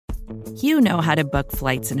You know how to book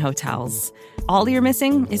flights and hotels. All you're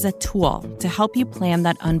missing is a tool to help you plan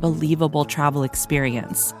that unbelievable travel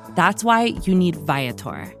experience. That's why you need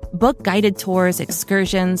Viator. Book guided tours,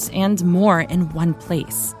 excursions, and more in one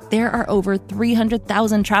place. There are over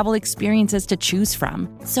 300,000 travel experiences to choose from,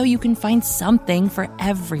 so you can find something for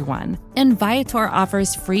everyone. And Viator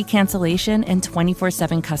offers free cancellation and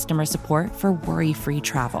 24/7 customer support for worry-free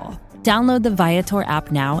travel. Download the Viator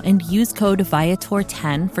app now and use code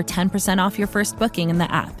Viator10 for 10% off your first booking in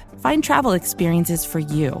the app. Find travel experiences for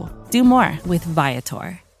you. Do more with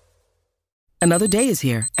Viator. Another day is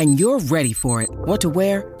here, and you're ready for it. What to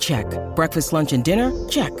wear? Check. Breakfast, lunch, and dinner?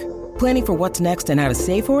 Check. Planning for what's next and how to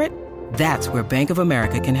save for it? That's where Bank of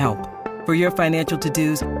America can help. For your financial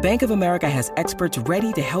to-dos, Bank of America has experts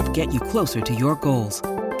ready to help get you closer to your goals.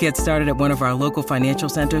 Get started at one of our local financial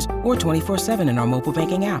centers or 24/7 in our mobile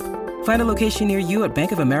banking app. Find a location near you at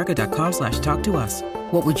bankofamerica.com/talktous.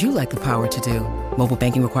 What would you like the power to do? Mobile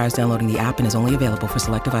banking requires downloading the app and is only available for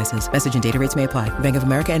select devices. Message and data rates may apply. Bank of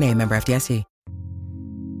America NA, member FDIC.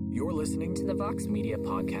 You're listening to the Vox Media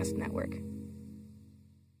Podcast Network.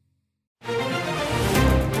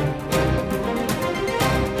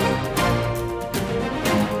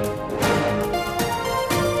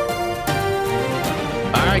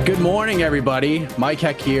 All right, good morning, everybody. Mike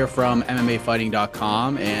Heck here from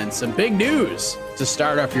MMAfighting.com, and some big news to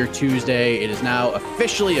start off your Tuesday. It is now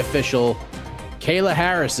officially official. Kayla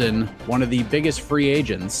Harrison, one of the biggest free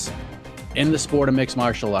agents in the sport of mixed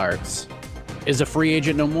martial arts, is a free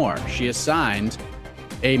agent no more. She has signed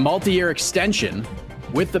a multi-year extension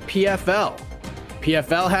with the PFL.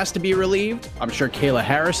 PFL has to be relieved. I'm sure Kayla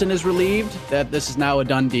Harrison is relieved that this is now a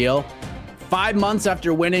done deal. 5 months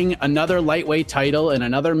after winning another lightweight title and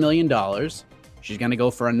another $1 million, she's going to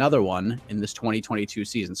go for another one in this 2022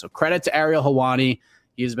 season. So credit to Ariel Helwani.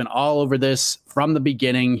 He has been all over this from the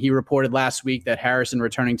beginning. He reported last week that Harrison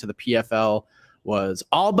returning to the PFL was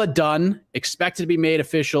all but done, expected to be made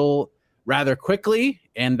official rather quickly,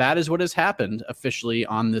 and that is what has happened officially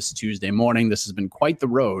on this Tuesday morning. This has been quite the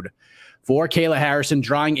road for Kayla Harrison,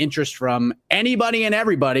 drawing interest from anybody and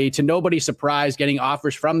everybody, to nobody's surprise, getting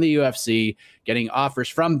offers from the UFC, getting offers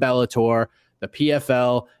from Bellator, the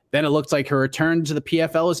PFL. Then it looks like her return to the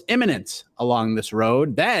PFL is imminent along this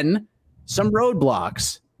road. Then some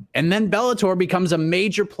roadblocks, and then Bellator becomes a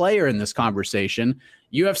major player in this conversation.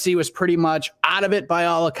 UFC was pretty much out of it by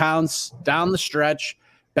all accounts down the stretch.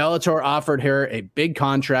 Bellator offered her a big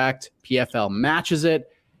contract. PFL matches it.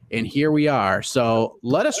 And here we are. So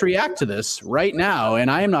let us react to this right now. And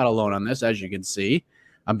I am not alone on this, as you can see.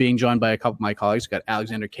 I'm being joined by a couple of my colleagues. We got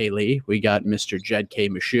Alexander K. Lee. We got Mr. Jed K.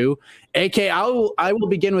 Mashu. AK, I will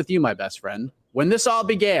begin with you, my best friend. When this all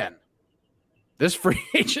began, this free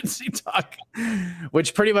agency talk,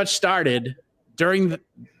 which pretty much started during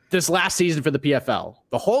this last season for the PFL.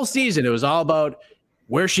 The whole season, it was all about,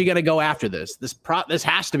 where's she going to go after this? This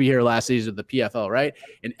has to be her last season of the PFL, right?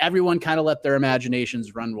 And everyone kind of let their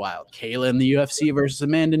imaginations run wild. Kayla in the UFC versus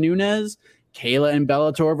Amanda Nunes. Kayla in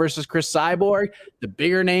Bellator versus Chris Cyborg. The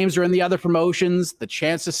bigger names are in the other promotions. The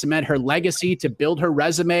chance to cement her legacy, to build her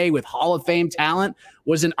resume with Hall of Fame talent,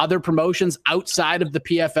 was in other promotions outside of the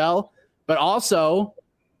PFL. But also,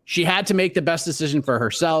 she had to make the best decision for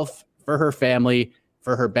herself, for her family,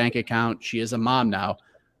 for her bank account. She is a mom now.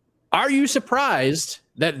 Are you surprised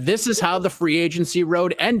that this is how the free agency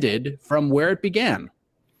road ended from where it began?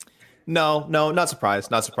 No, not surprised.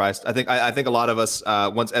 Not surprised. I think a lot of us,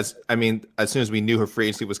 as soon as we knew her free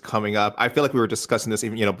agency was coming up, I feel like we were discussing this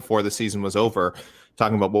even, before the season was over,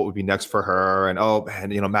 talking about what would be next for her, and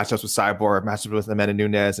matchups with Cyborg, matchups with Amanda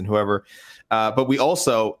Nunes and whoever. But we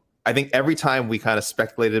also, I think every time we kind of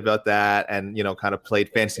speculated about that and, kind of played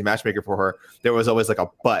fantasy matchmaker for her, there was always like a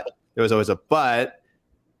but. There was always a but.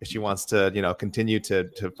 If she wants to, continue to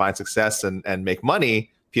find success and make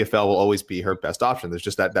money, PFL will always be her best option. There's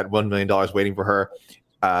just that $1 million waiting for her.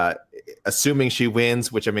 Assuming she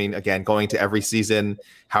wins, which, again, going to every season,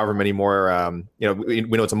 however many more, we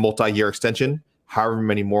know it's a multi-year extension. However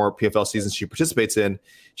many more PFL seasons she participates in,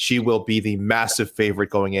 she will be the massive favorite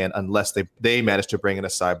going in, unless they manage to bring in a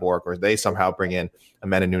Cyborg or they somehow bring in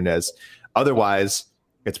Amanda Nunes. Otherwise,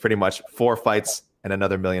 it's pretty much 4 fights and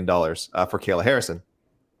another $1 million for Kayla Harrison.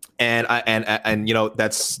 And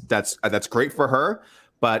that's great for her.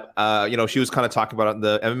 But she was kind of talking about it in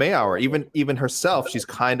the MMA Hour. Even herself, she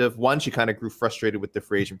kind of grew frustrated with the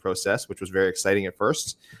free agent process, which was very exciting at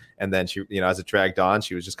first, and then she, as it dragged on,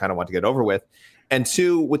 she was just kind of wanting to get over with. And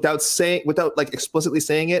two, without explicitly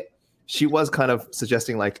saying it, she was kind of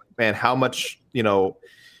suggesting, like, man, how much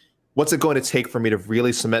what's it going to take for me to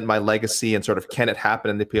really cement my legacy and sort of can it happen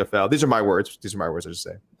in the PFL? These are my words. I should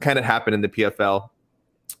say. Can it happen in the PFL?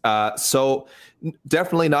 So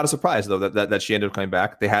definitely not a surprise though that she ended up coming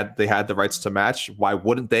back. They had the rights to match. Why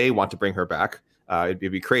wouldn't they want to bring her back? It'd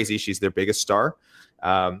be crazy. She's their biggest star,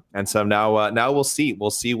 and so now we'll see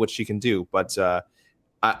what she can do. But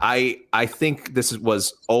I think this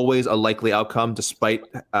was always a likely outcome, despite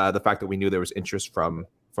the fact that we knew there was interest from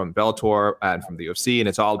Bellator and from the UFC, and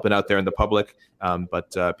it's all been out there in the public.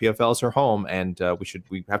 But PFL is her home, and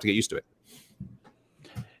we have to get used to it.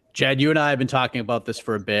 Jed, you and I have been talking about this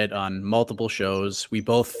for a bit on multiple shows. We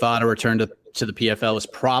both thought a return to the PFL was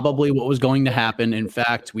probably what was going to happen. In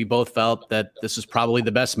fact, we both felt that this was probably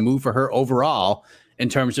the best move for her overall in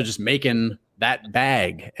terms of just making that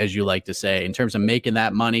bag, as you like to say, in terms of making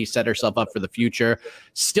that money, set herself up for the future,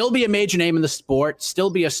 still be a major name in the sport, still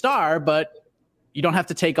be a star, but you don't have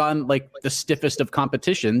to take on like the stiffest of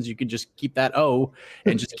competitions. You can just keep that O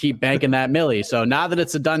and just keep banking that milli. So now that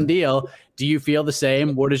it's a done deal, do you feel the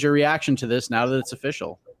same? What is your reaction to this now that it's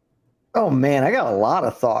official? Oh man, I got a lot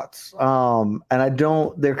of thoughts.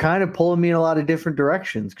 They're kind of pulling me in a lot of different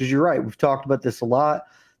directions because you're right. We've talked about this a lot.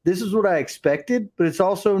 This is what I expected, but it's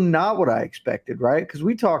also not what I expected, right? Because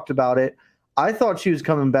we talked about it. I thought she was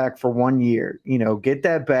coming back for 1 year, get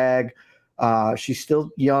that bag. She's still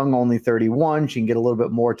young, only 31. She can get a little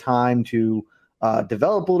bit more time to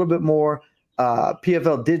develop a little bit more.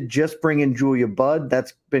 PFL did just bring in Julia Budd.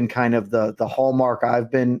 That's been kind of the hallmark I've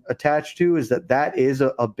been attached to, is that is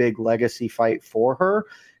a big legacy fight for her.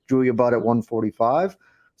 Julia Budd at 145.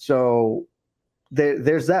 So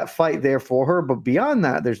there's that fight there for her. But beyond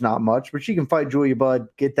that, there's not much. But she can fight Julia Budd,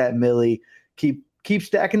 get that milli, keep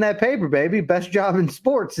stacking that paper, baby. Best job in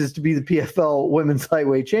sports is to be the PFL women's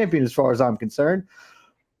lightweight champion, as far as I'm concerned.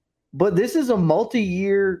 But this is a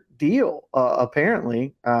multi-year deal,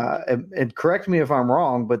 apparently. And correct me if I'm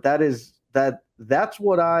wrong, but that's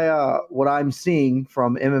what I'm seeing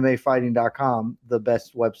from MMAfighting.com, the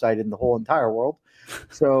best website in the whole entire world.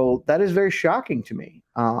 So that is very shocking to me,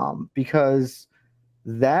 because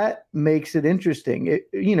that makes it interesting.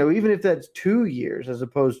 Even if that's 2 years as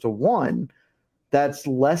opposed to 1. That's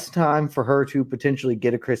less time for her to potentially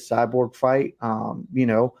get a Chris Cyborg fight.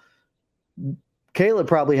 Kayla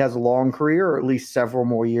probably has a long career, or at least several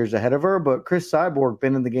more years ahead of her, but Chris Cyborg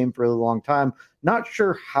been in the game for a really long time. Not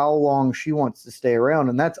sure how long she wants to stay around,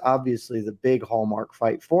 and that's obviously the big hallmark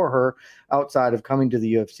fight for her outside of coming to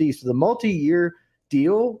the UFC. So the multi-year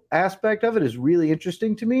deal aspect of it is really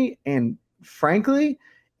interesting to me, and frankly,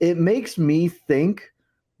 it makes me think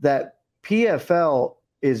that PFL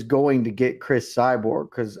is going to get Chris Cyborg,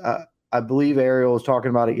 because I believe Ariel was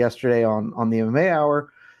talking about it yesterday on the MMA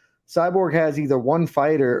Hour. Cyborg has either one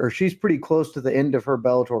fight or she's pretty close to the end of her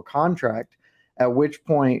Bellator contract, at which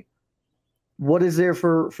point, what is there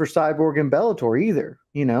for Cyborg and Bellator either?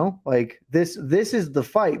 This is the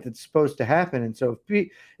fight that's supposed to happen. And so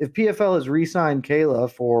if PFL has re-signed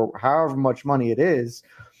Kayla for however much money it is,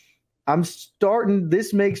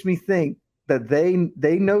 this makes me think that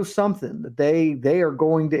they know something, that they are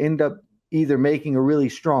going to end up either making a really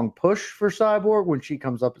strong push for Cyborg when she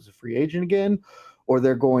comes up as a free agent again, or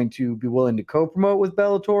they're going to be willing to co-promote with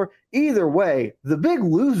Bellator. Either way, the big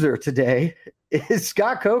loser today is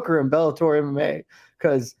Scott Coker and Bellator MMA,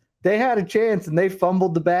 because they had a chance and they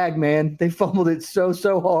fumbled the bag, man. They fumbled it so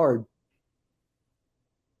hard.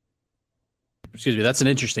 Excuse me, that's an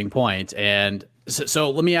interesting point. And so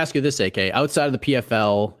let me ask you this, AK. Outside of the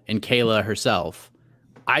PFL and Kayla herself,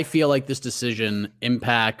 I feel like this decision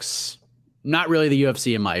impacts not really the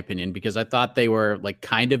UFC, in my opinion, because I thought they were like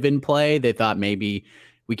kind of in play. They thought maybe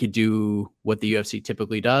we could do what the UFC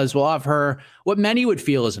typically does. We'll have her what many would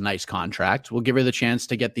feel is a nice contract. We'll give her the chance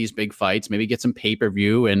to get these big fights, maybe get some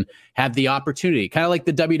pay-per-view and have the opportunity, kind of like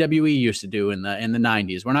the WWE used to do in the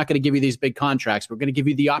 90s. We're not going to give you these big contracts. We're going to give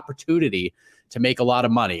you the opportunity to make a lot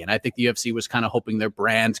of money. And I think the UFC was kind of hoping their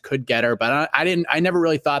brand could get her, but I never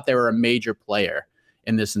really thought they were a major player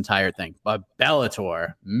in this entire thing. But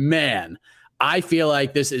Bellator, man, I feel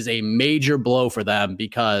like this is a major blow for them,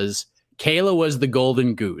 because Kayla was the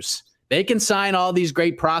golden goose. They can sign all these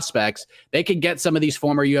great prospects. They can get some of these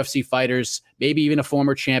former UFC fighters, maybe even a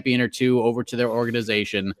former champion or two, over to their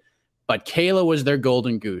organization. But Kayla was their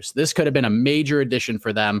golden goose. This could have been a major addition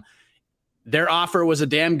for them. Their offer was a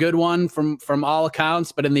damn good one from all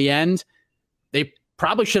accounts, but in the end, they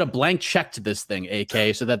probably should have blank checked this thing,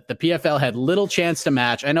 AK, so that the PFL had little chance to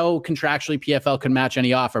match. I know contractually PFL can match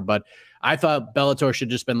any offer, but I thought Bellator should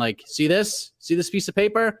just been like, see this piece of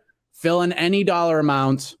paper, fill in any dollar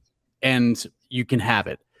amount and you can have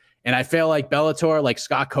it. And I feel like Bellator, like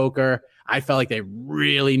Scott Coker, I felt like they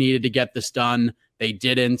really needed to get this done. They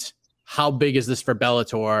didn't. How big is this for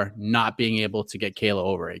Bellator not being able to get Kayla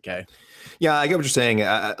over, AK? Yeah, I get what you're saying.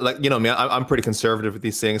 Like, you know, man, I'm pretty conservative with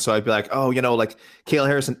these things. So I'd be like, oh, you know, like Kayla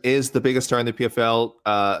Harrison is the biggest star in the PFL.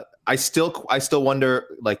 I still wonder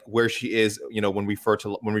like where she is, you know, when we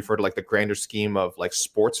refer to like the grander scheme of like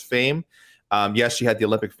sports fame. Yes, she had the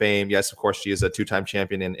Olympic fame. Yes, of course, she is a 2-time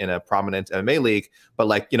champion in a prominent MMA league. But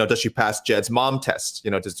like, you know, does she pass Jed's mom test?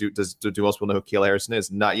 You know, do most people know who Kayla Harrison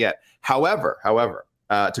is? Not yet. However,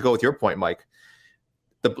 to go with your point, Mike,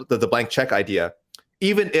 the blank check idea.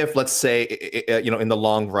 Even if, let's say, you know, in the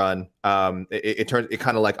long run, it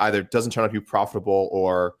kind of like either doesn't turn out to be profitable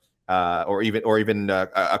or even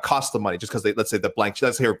cost the money, just because let's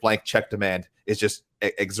say her blank check demand is just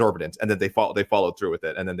exorbitant, and then they followed through with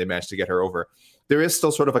it, and then they managed to get her over. There is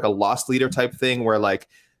still sort of like a lost leader type thing where like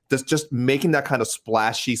just making that kind of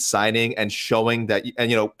splashy signing and showing that, and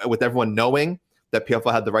you know, with everyone knowing that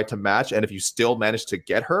PFL had the right to match, and if you still manage to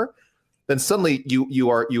get her, then suddenly you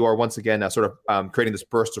are once again sort of creating this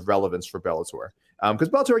burst of relevance for Bellator. Because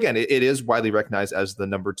Bellator, again, it is widely recognized as the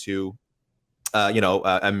number 2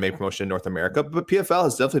 MMA promotion in North America, but PFL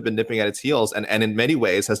has definitely been nipping at its heels and in many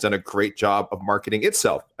ways has done a great job of marketing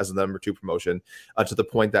itself as the number 2 promotion, to the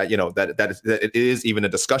point that, you know, that it is even a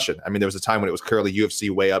discussion. I mean, there was a time when it was clearly UFC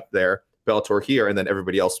way up there, Bellator here, and then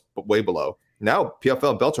everybody else way below. Now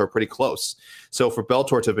PFL and Bellator are pretty close. So for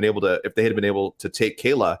Bellator to have been able to, if they had been able to take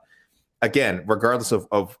Kayla, again, regardless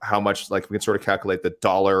of how much, like we can sort of calculate the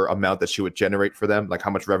dollar amount that she would generate for them, like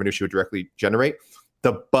how much revenue she would directly generate,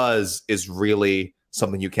 the buzz is really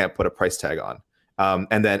something you can't put a price tag on.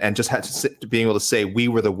 And just being able to say we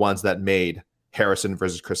were the ones that made Harrison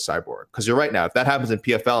versus Chris Cyborg. Because you're right, now if that happens in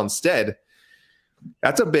PFL instead,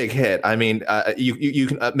 that's a big hit. I mean, you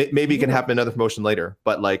can maybe it can happen in another promotion later,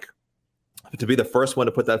 but like, to be the first one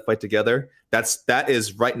to put that fight together, that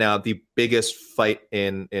is right now the biggest fight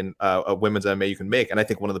in a women's MMA you can make, and I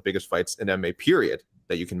think one of the biggest fights in MMA period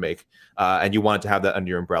that you can make. And you wanted to have that under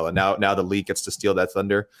your umbrella. Now the league gets to steal that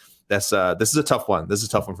thunder. This is a tough one. This is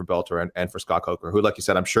a tough one for Bellator and for Scott Coker, who, like you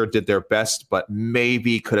said, I'm sure did their best, but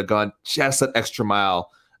maybe could have gone just that extra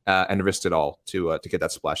mile and risked it all to get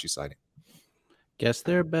that splashy signing. Guess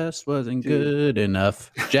their best wasn't good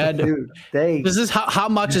enough. Jed, this is how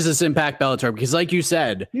much does this impact Bellator? Because like you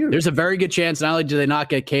said, there's a very good chance not only do they not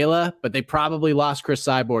get Kayla, but they probably lost Chris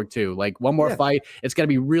Cyborg too. Like one more fight, it's going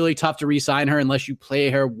to be really tough to re-sign her unless you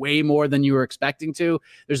play her way more than you were expecting to.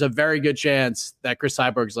 There's a very good chance that Chris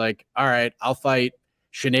Cyborg's like, all right, I'll fight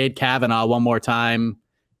Sinead Kavanaugh one more time,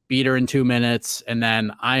 beat her in 2 minutes, and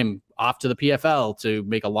then I'm off to the PFL to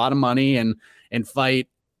make a lot of money and fight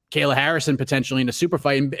Kayla Harrison potentially in a super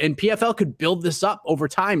fight. And PFL could build this up over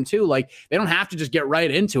time too. Like they don't have to just get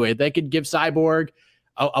right into it. They could give Cyborg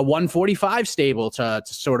a 145 stable to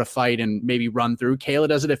sort of fight and maybe run through. Kayla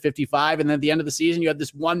does it at 55. And then at the end of the season, you have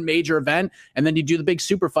this one major event and then you do the big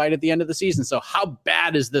super fight at the end of the season. So how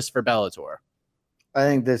bad is this for Bellator? I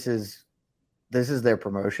think this is their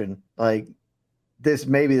promotion. Like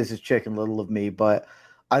maybe this is Chicken Little of me, but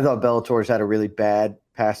I thought Bellator's had a really bad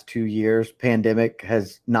past 2 years. Pandemic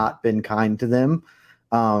has not been kind to them,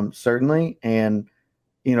 certainly. And,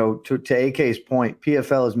 you know, to AK's point,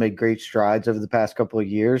 PFL has made great strides over the past couple of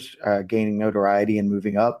years, gaining notoriety and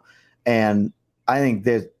moving up. And I think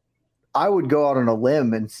that I would go out on a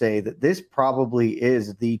limb and say that this probably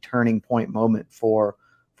is the turning point moment for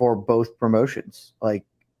both promotions, like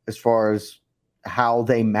as far as how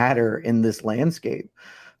they matter in this landscape.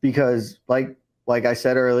 Because like I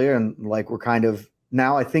said earlier, and like we're kind of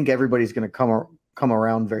now, I think everybody's going to come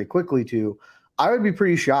around very quickly to. I would be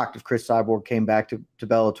pretty shocked if Chris Cyborg came back to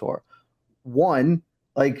Bellator. One,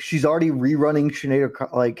 like she's already rerunning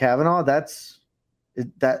Sinead Kavanaugh.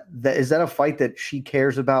 Is that a fight that she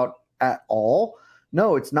cares about at all?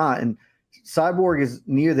 No, it's not. And Cyborg is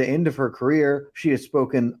near the end of her career. She has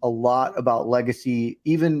spoken a lot about legacy,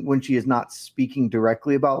 even when she is not speaking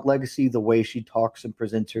directly about legacy. The way she talks and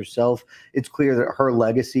presents herself, it's clear that her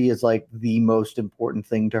legacy is like the most important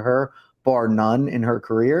thing to her, bar none, in her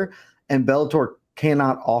career. And Bellator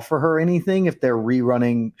cannot offer her anything if they're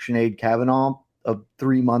rerunning Sinead Kavanaugh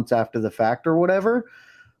 3 months after the fact or whatever.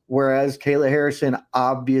 Whereas Kayla Harrison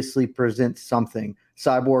obviously presents something.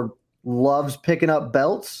 Cyborg loves picking up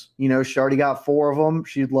belts. You know, she already got 4 of them.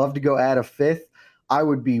 She'd love to go add a 5th. I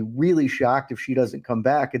would be really shocked if she doesn't come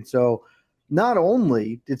back. And so not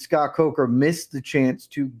only did Scott Coker miss the chance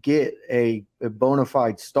to get a bona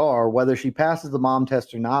fide star, whether she passes the mom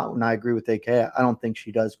test or not, and I agree with AK, I don't think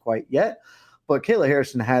she does quite yet, but Kayla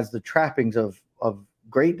Harrison has the trappings of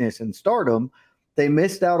greatness and stardom. they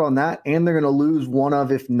missed out on that, and they're going to lose one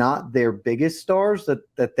of, if not their biggest stars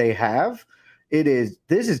that they have. This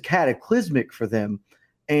is cataclysmic for them.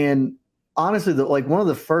 And honestly, one of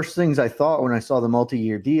the first things I thought when I saw the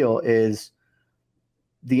multi-year deal is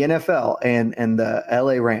the NFL and the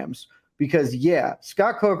LA Rams. Because, yeah,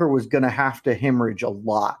 Scott Coker was going to have to hemorrhage a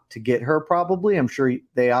lot to get her probably. I'm sure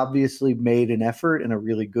they obviously made an effort and a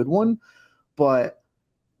really good one. But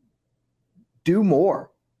do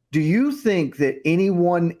more. Do you think that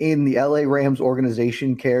anyone in the LA Rams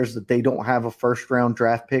organization cares that they don't have a first-round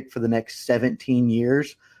draft pick for the next 17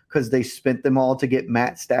 years because they spent them all to get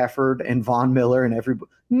Matt Stafford and Von Miller and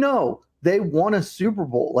everybody? No, they won a Super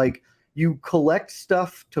Bowl. Like, you collect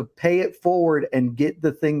stuff to pay it forward and get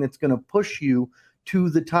the thing that's going to push you to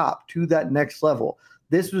the top, to that next level.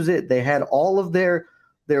 This was it. They had all of their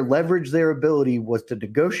leverage, their ability was to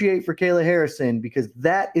negotiate for Kayla Harrison, because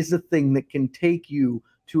that is the thing that can take you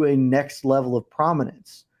to a next level of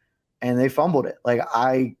prominence. And they fumbled it. Like,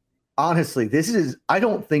 I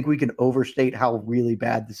don't think we can overstate how really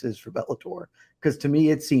bad this is for Bellator, because to me,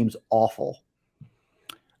 it seems awful.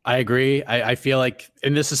 I agree. I feel like,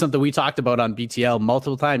 and this is something we talked about on BTL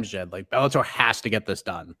multiple times, Jed, like Bellator has to get this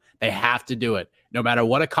done. They have to do it. No matter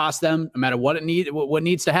what it costs them, no matter what what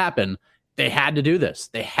needs to happen, they had to do this.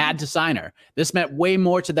 They had to sign her. This meant way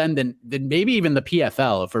more to them than maybe even the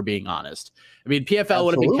PFL, if we're being honest. I mean, PFL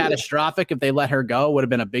would have been catastrophic if they let her go. Would have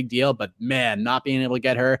been a big deal. But man, not being able to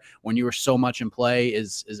get her when you were so much in play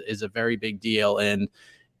is a very big deal. And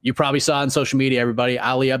you probably saw on social media, everybody,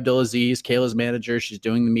 Ali Abdulaziz, Kayla's manager, she's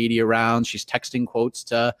doing the media rounds. She's texting quotes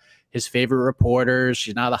to his favorite reporters.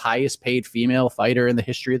 She's now the highest paid female fighter in the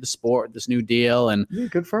history of the sport, this new deal. And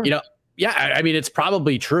good for her. You know, yeah, I mean, it's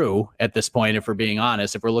probably true at this point, if we're being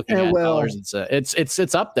honest. If we're looking at dollars,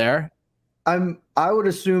 it's up there. I would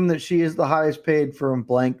assume that she is the highest paid for a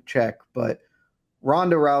blank check, but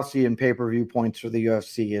Ronda Rousey in pay-per-view points for the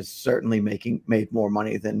UFC is certainly made more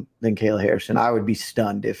money than Kayla Harrison. I would be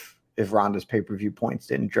stunned if Ronda's pay-per-view points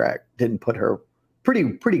didn't put her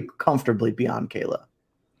pretty comfortably beyond Kayla.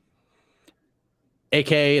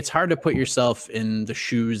 AK, it's hard to put yourself in the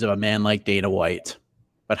shoes of a man like Dana White,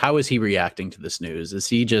 but how is he reacting to this news? Is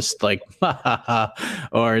he just like,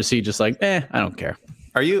 or is he just like, I don't care?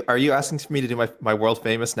 Are you asking for me to do my world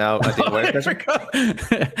famous now? Just give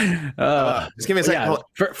me a second.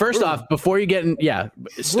 First off, before you get in,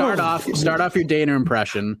 start off your Dana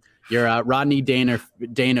impression. Your Rodney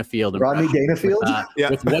Dangerfield impression. Rodney Dangerfield?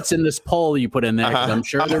 With what's in this poll you put in there, because I'm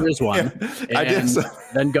sure there is one. Yeah, I did.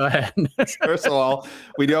 Then go ahead. First of all,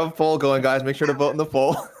 we do have a poll going, guys. Make sure to vote in the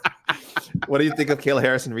poll. What do you think of Kayla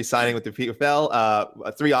Harrison re-signing with the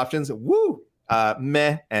PFL? 3 options: woo,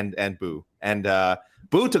 meh, and boo. And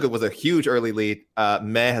Boo took it with a huge early lead.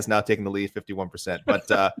 Meh has now taken the lead, 51%.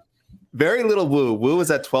 But very little woo. Woo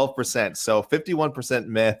is at 12%. So 51%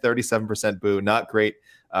 meh, 37% boo. Not great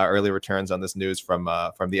early returns on this news from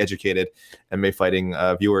the educated MMA fighting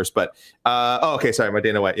viewers. But okay, sorry, my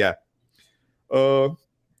Dana White. Yeah. Kayla,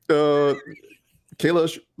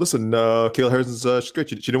 listen. Kayla Harrison's she's great.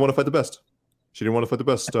 She didn't want to fight the best.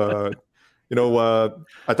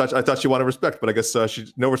 I thought she wanted respect, but I guess she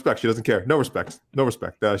no respect. She doesn't care. No respect. She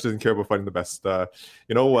doesn't care about fighting the best.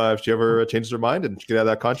 If she ever changes her mind and she get out of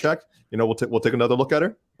that contract, we'll take another look at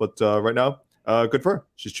her. But right now, good for her.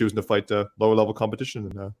 She's choosing to fight lower level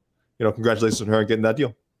competition, and congratulations on her on getting that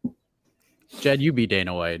deal. Jed, you be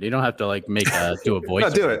Dana White. You don't have to do a voice. No,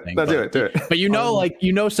 do it. But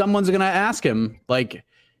someone's gonna ask him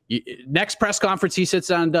next press conference he sits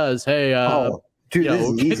down and does. Hey, dude, this is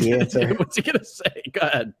an easy answer. What's he gonna say? Go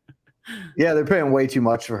ahead. Yeah, they're paying way too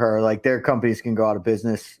much for her. Like, their companies can go out of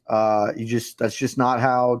business. That's just not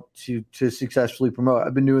how to successfully promote.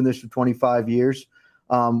 I've been doing this for 25 years.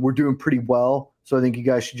 We're doing pretty well. So I think you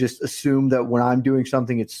guys should just assume that when I'm doing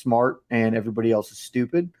something, it's smart and everybody else is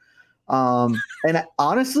stupid. And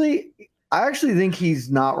honestly, I actually think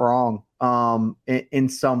he's not wrong in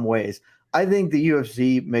some ways. I think the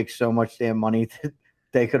UFC makes so much damn money that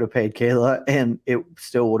they could have paid Kayla and it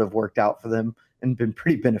still would have worked out for them and been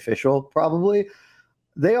pretty beneficial, probably.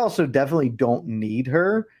 They also definitely don't need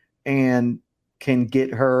her and can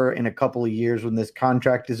get her in a couple of years when this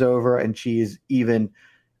contract is over and she is even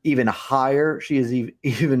higher. She has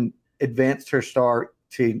even advanced her star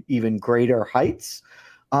to even greater heights.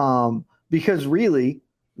 Because really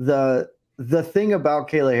the thing about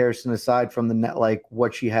Kayla Harrison, aside from the net,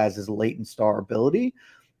 what she has is latent star ability,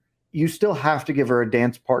 you still have to give her a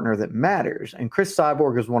dance partner that matters. And Chris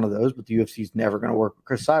Cyborg is one of those, but the UFC is never going to work with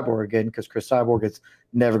Chris Cyborg again because Chris Cyborg is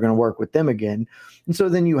never going to work with them again. And so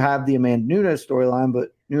then you have the Amanda Nunes storyline,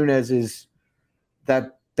 but Nunes is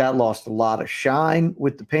that that lost a lot of shine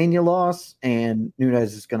with the Pena loss, and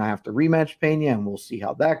Nunes is going to have to rematch Pena, and we'll see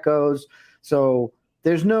how that goes. So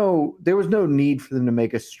there was no need for them to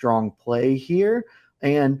make a strong play here.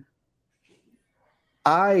 And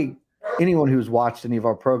anyone who's watched any of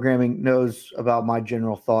our programming knows about my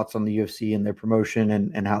general thoughts on the UFC and their promotion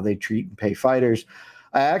and how they treat and pay fighters.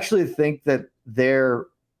 I actually think that their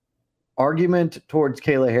argument towards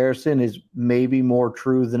Kayla Harrison is maybe more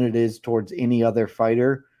true than it is towards any other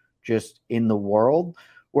fighter just in the world.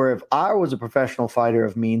 Where if I was a professional fighter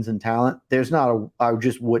of means and talent, I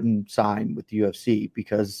just wouldn't sign with the UFC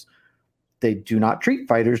because they do not treat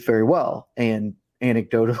fighters very well. And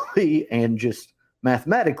anecdotally and just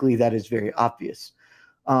mathematically, that is very obvious.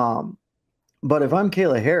 But if I'm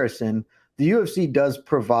Kayla Harrison, the UFC does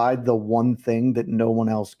provide the one thing that no one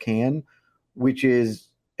else can, which is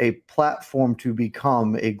a platform to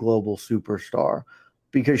become a global superstar.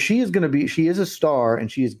 Because she is a star,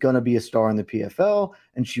 and she is going to be a star in the PFL,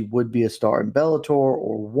 and she would be a star in Bellator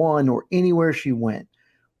or ONE or anywhere she went.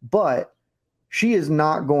 But she is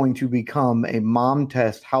not going to become a mom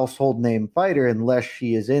test household name fighter unless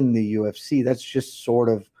she is in the UFC. That's just sort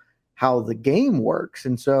of how the game works.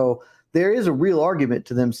 And so there is a real argument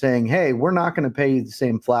to them saying, hey, we're not going to pay you the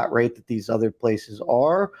same flat rate that these other places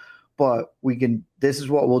are, but this is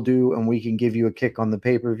what we'll do, and we can give you a kick on the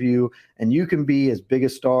pay-per-view, and you can be as big a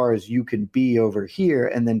star as you can be over here,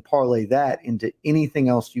 and then parlay that into anything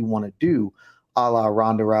else you want to do, a la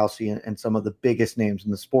Ronda Rousey and some of the biggest names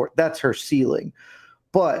in the sport. That's her ceiling.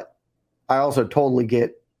 But I also totally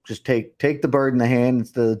get, just take the bird in the hand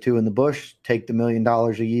instead of the two in the bush, take the $1 million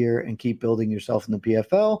a year and keep building yourself in the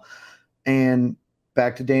PFL. And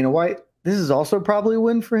back to Dana White, this is also probably a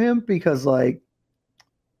win for him because, like,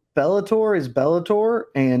 Bellator is Bellator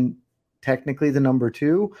and technically the number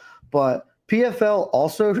 2, but PFL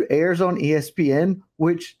also airs on ESPN,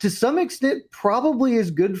 which to some extent probably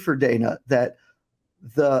is good for Dana, that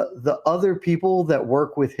the other people that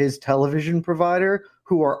work with his television provider,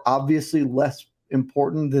 who are obviously less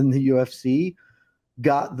important than the UFC,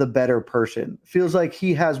 got the better person. Feels like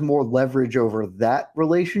he has more leverage over that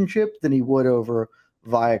relationship than he would over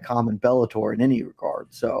Viacom and Bellator in any regard.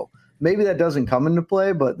 So maybe that doesn't come into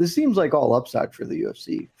play, but this seems like all upside for the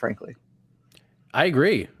UFC, frankly. I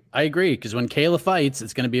agree, because when Kayla fights,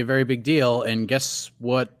 it's going to be a very big deal. And guess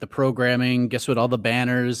what? The programming, guess what? All the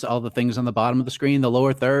banners, all the things on the bottom of the screen, the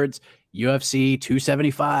lower thirds, UFC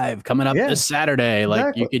 275 coming up this Saturday. Like,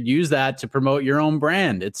 exactly. you could use that to promote your own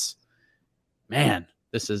brand. Man,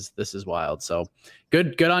 this is wild. So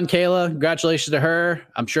good on Kayla. Congratulations to her.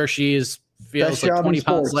 I'm sure feels Best like job 20 in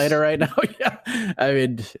pounds sports. lighter right now. Yeah. I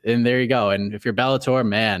mean, and there you go. And if you're Bellator,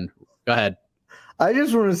 man, go ahead. I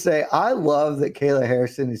just want to say I love that Kayla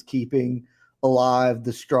Harrison is keeping alive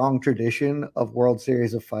the strong tradition of World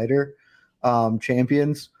Series of Fighter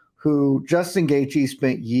champions who Justin Gaethje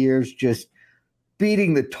spent years just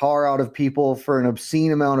beating the tar out of people for an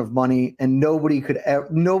obscene amount of money, and nobody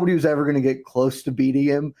was ever going to get close to beating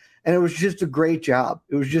him. And it was just a great job.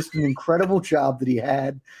 It was just an incredible job that he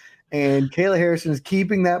had. And Kayla Harrison is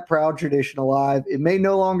keeping that proud tradition alive. It may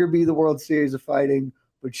no longer be the World Series of Fighting,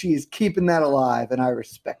 but she is keeping that alive, and I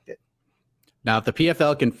respect it. Now, if the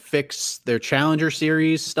PFL can fix their Challenger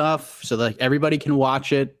Series stuff so that everybody can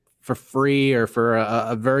watch it for free or for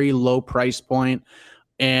a very low price point,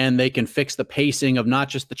 and they can fix the pacing of not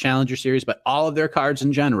just the Challenger Series, but all of their cards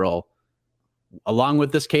in general, along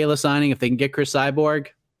with this Kayla signing, if they can get Chris Cyborg,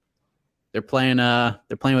 they're playing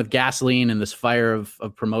with gasoline in this fire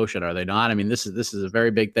of promotion, are they not? I mean, this is a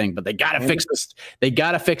very big thing, but they got to fix this. They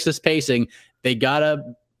got to fix this pacing. They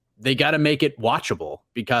gotta make it watchable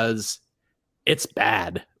because it's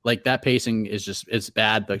bad. Like, that pacing it's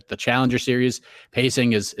bad. The Challenger Series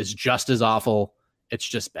pacing is just as awful. It's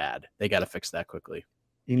just bad. They got to fix that quickly.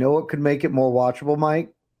 You know what could make it more watchable,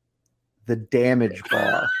 Mike? The damage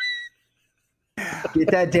bar.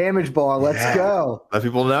 Get that damage bar. Let's go. Let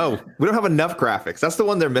people know. We don't have enough graphics. That's the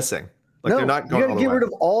one they're missing. Like, they're not going. You got to get rid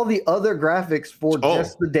of all the other graphics for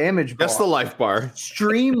just the damage bar. Just the life bar.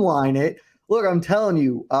 Streamline it. Look, I'm telling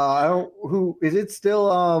you, who is it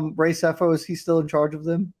still? Ray Sefo, is he still in charge of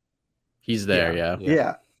them? He's there,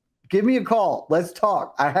 yeah. Give me a call. Let's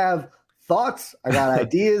talk. I have thoughts. I got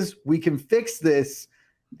ideas. We can fix this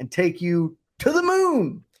and take you to the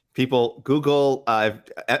moon. People Google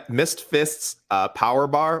Missed Fists power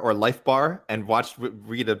bar or life bar and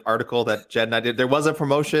read an article that Jed and I did. There was a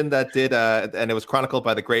promotion that did, and it was chronicled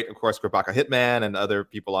by the great, of course, Grabaka Hitman and other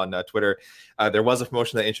people on Twitter. There was a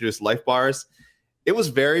promotion that introduced life bars. It was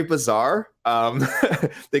very bizarre.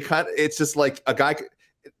 It's just like a guy.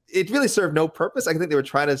 it really served no purpose. I think they were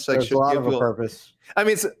trying to like There's a lot of a purpose. I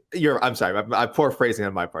mean, I'm sorry, I'm poor phrasing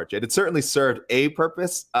on my part, Jed. It certainly served a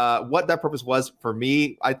purpose. What that purpose was for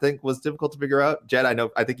me, I think, was difficult to figure out. Jed,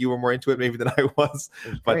 I think you were more into it maybe than I was.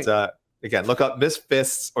 But again, look up Miss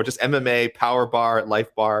Fists or just MMA, Power Bar,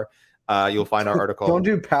 Life Bar. You'll find our article. Don't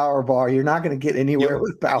do Power Bar. You're not going to get anywhere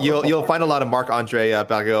with Power Bar. You'll find a lot of Marc-Andre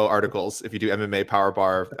Bagot articles if you do MMA, Power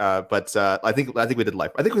Bar. But I think we did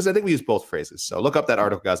Life. I think we used both phrases. So look up that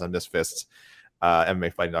article, guys, on Miss Fists,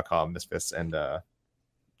 MMAfighting.com, Miss Fists, and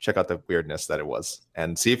check out the weirdness that it was,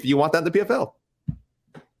 and see if you want that in the PFL.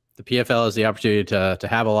 The PFL is the opportunity to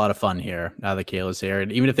have a lot of fun here now that Kayla's here.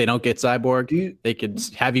 And even if they don't get Cyborg, they could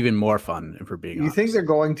have even more fun, if we're being honest. You think they're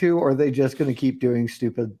going to, or are they just going to keep doing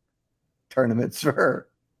stupid tournaments for her?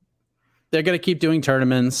 They're going to keep doing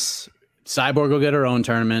tournaments. Cyborg will get her own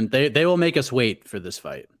tournament. They will make us wait for this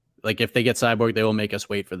fight. Like, if they get Cyborg, they will make us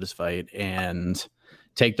wait for this fight and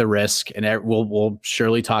take the risk. And we'll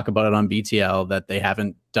surely talk about it on BTL that they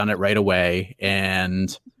haven't done it right away.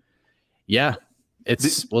 And yeah,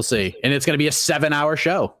 we'll see. And it's going to be a 7-hour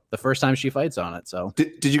show the first time she fights on it. So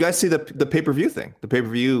did you guys see the pay-per-view thing? The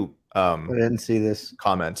pay-per-view I didn't see this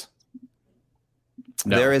comment.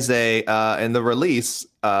 No. There is in the release,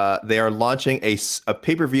 they are launching a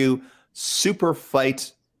pay-per-view super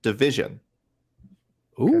fight division.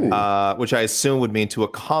 Ooh. Which I assume would mean to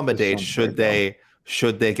accommodate should they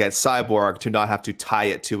get Cyborg to not have to tie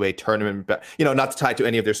it to a tournament, not to tie it to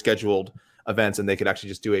any of their scheduled events, and they could actually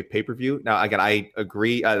just do a pay-per-view. Now, again, I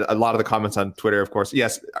agree. A lot of the comments on Twitter, of course,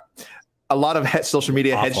 yes, a lot of social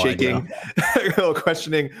media head shaking,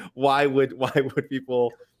 questioning why would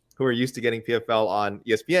people who are used to getting PFL on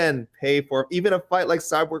ESPN pay for even a fight like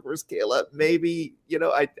Cyborg versus Kayla? Maybe,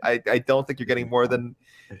 I don't think you're getting more than.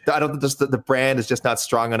 I don't think the brand is just not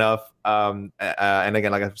strong enough. And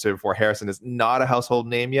again, like I said before, Harrison is not a household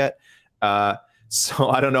name yet. So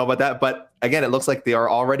I don't know about that. But again, it looks like they are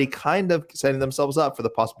already kind of setting themselves up for the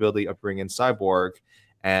possibility of bringing Cyborg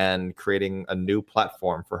and creating a new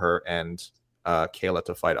platform for her and Kayla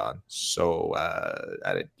to fight on. So,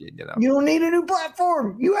 you don't need a new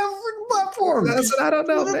platform. You have a freaking platform. I don't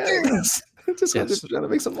know, man. Just trying to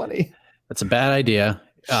make some money. That's a bad idea.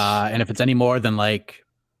 And if it's any more than like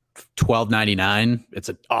 $12.99, it's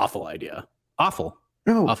an awful idea. Awful.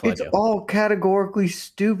 No, awful it's idea. all categorically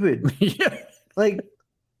stupid. Yeah. Like,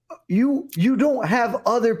 you don't have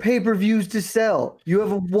other pay-per-views to sell. You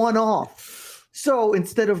have a one-off. So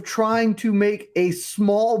instead of trying to make a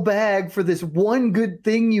small bag for this one good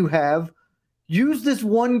thing you have, use this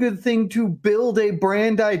one good thing to build a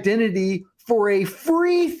brand identity for a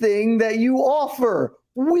free thing that you offer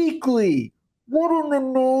weekly. What in the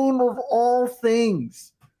name of all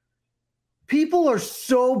things? People are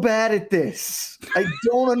so bad at this. I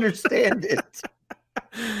don't understand it.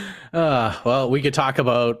 Well, we could talk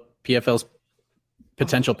about PFL's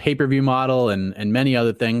potential pay-per-view model and many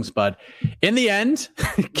other things, but in the end,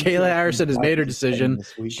 Kayla Harrison has made her decision.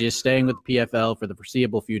 She is staying with PFL for the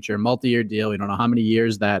foreseeable future, multi-year deal. We don't know how many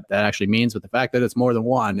years that actually means, but the fact that it's more than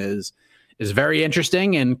one is very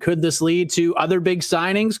interesting. And could this lead to other big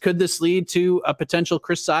signings? Could this lead to a potential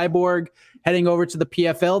Chris Cyborg heading over to the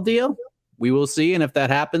PFL deal? We will see. And if that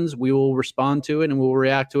happens, we will respond to it and we'll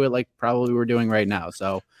react to it like probably we're doing right now.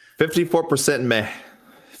 So 54% meh.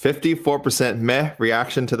 54% meh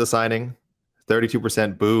reaction to the signing.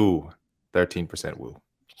 32% boo. 13% woo.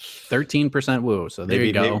 13% woo. So there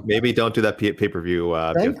you go. Maybe don't do that pay-per-view.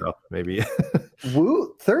 Maybe.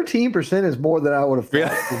 Woo, 13% is more than I would have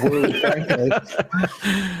thought. Woo, frankly.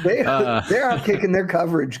 They're out kicking their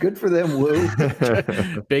coverage. Good for them, Woo.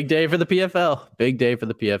 Big day for the PFL. Big day for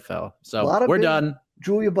the PFL. So we're done.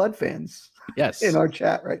 Julia Budd fans. Yes. In our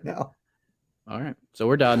chat right now. All right. So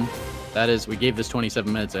we're done. We gave this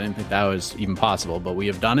 27 minutes. I didn't think that was even possible, but we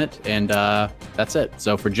have done it. And that's it.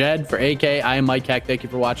 So for Jed, for AK, I am Mike Heck. Thank you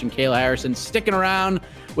for watching. Kayla Harrison sticking around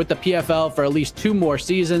with the PFL for at least 2 more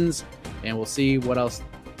seasons. And we'll see what else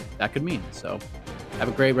that could mean. So have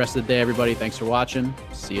a great rest of the day, everybody. Thanks for watching.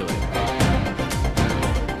 See you later.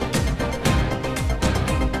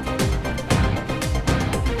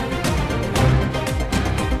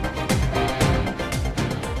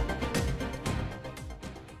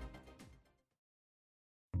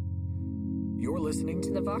 You're listening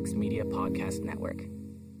to the Vox Media Podcast Network.